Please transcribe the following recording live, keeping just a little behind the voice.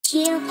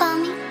kill for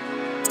me?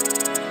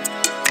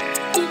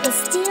 You can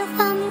steal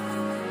for me?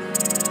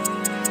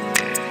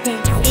 Then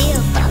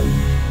feel for me.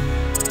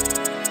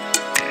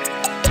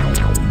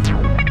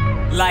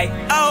 Like,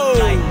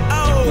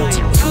 Would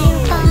you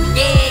kill for me?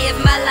 Yeah,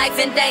 if my life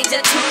in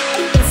danger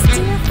You can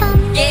steal for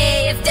me?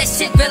 yeah, if that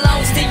shit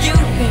belongs to you,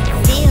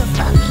 Then feel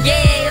for me.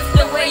 yeah, if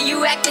the way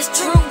you act is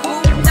true,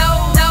 no,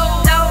 no,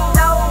 no,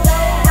 no,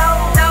 no,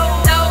 no,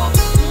 no.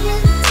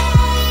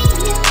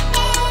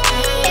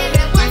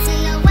 Every once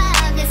in a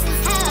while, this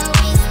is how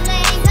we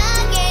play the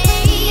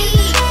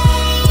game.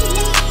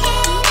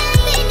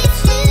 Nothing is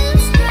too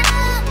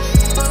strong.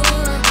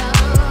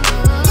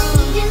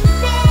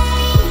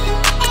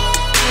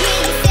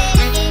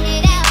 Taking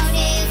it out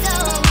is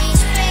all we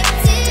expect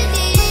to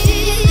do.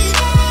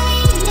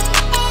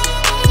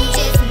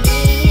 Just me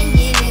and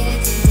you.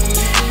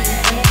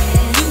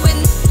 You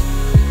and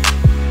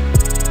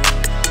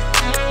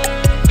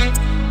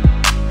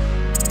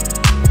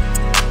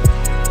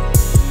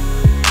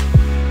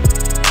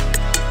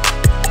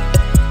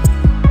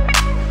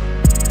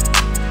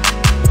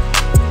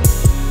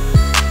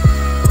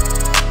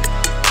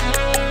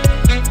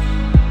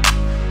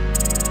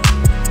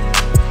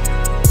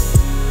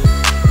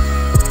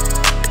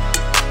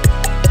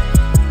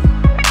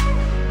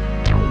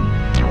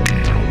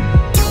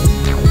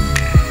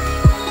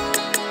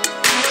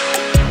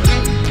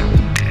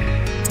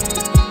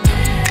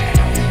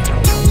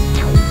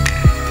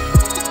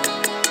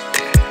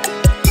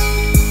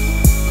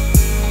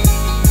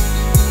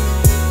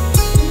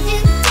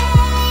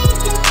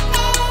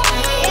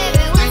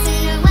Every once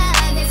in a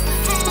while, this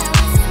is how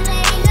we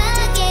play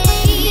the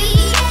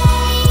game.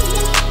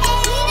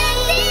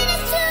 Nothing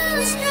is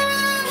too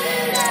strong.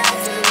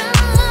 That's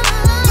wrong.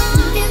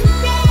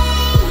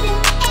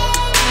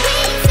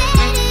 We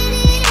said it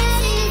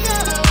is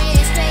all we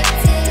expect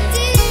to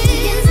do.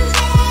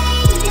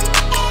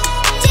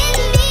 Just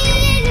me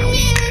and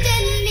you,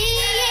 just me.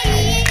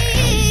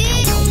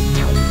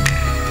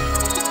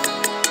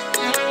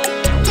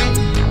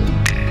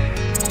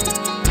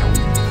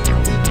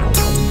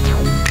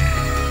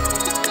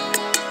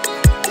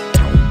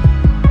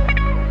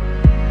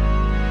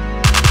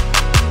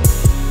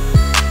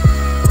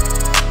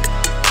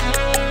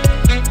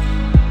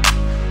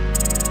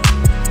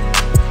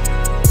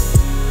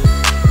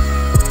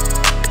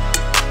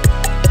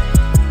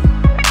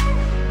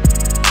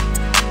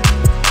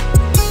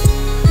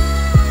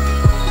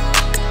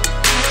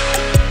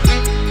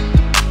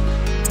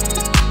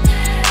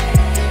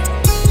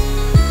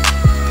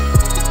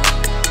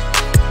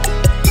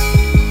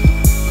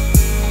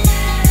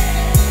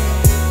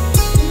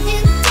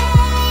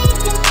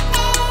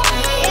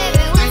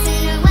 Every once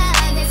in a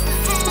while, this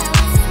is how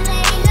we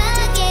play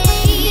the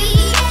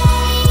game.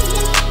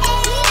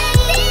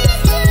 Nothing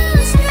is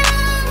too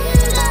strong.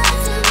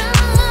 That's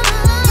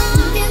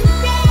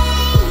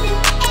wrong.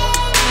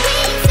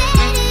 We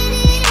said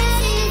it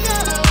is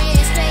all we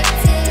expect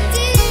to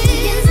do.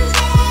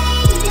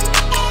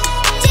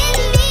 Just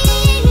me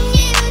and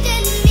you,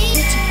 just me.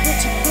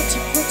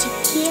 Would you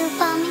kill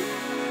for me?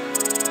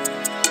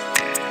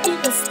 You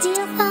can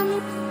steal for me?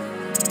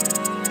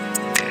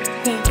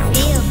 Then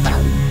feel for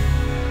me.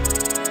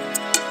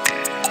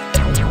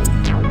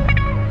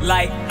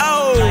 like,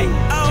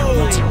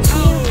 Would you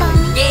kill for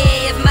me?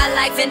 yeah, if my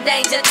life in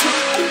danger,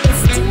 You can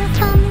steal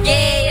for me?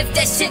 yeah, if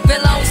that shit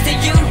belongs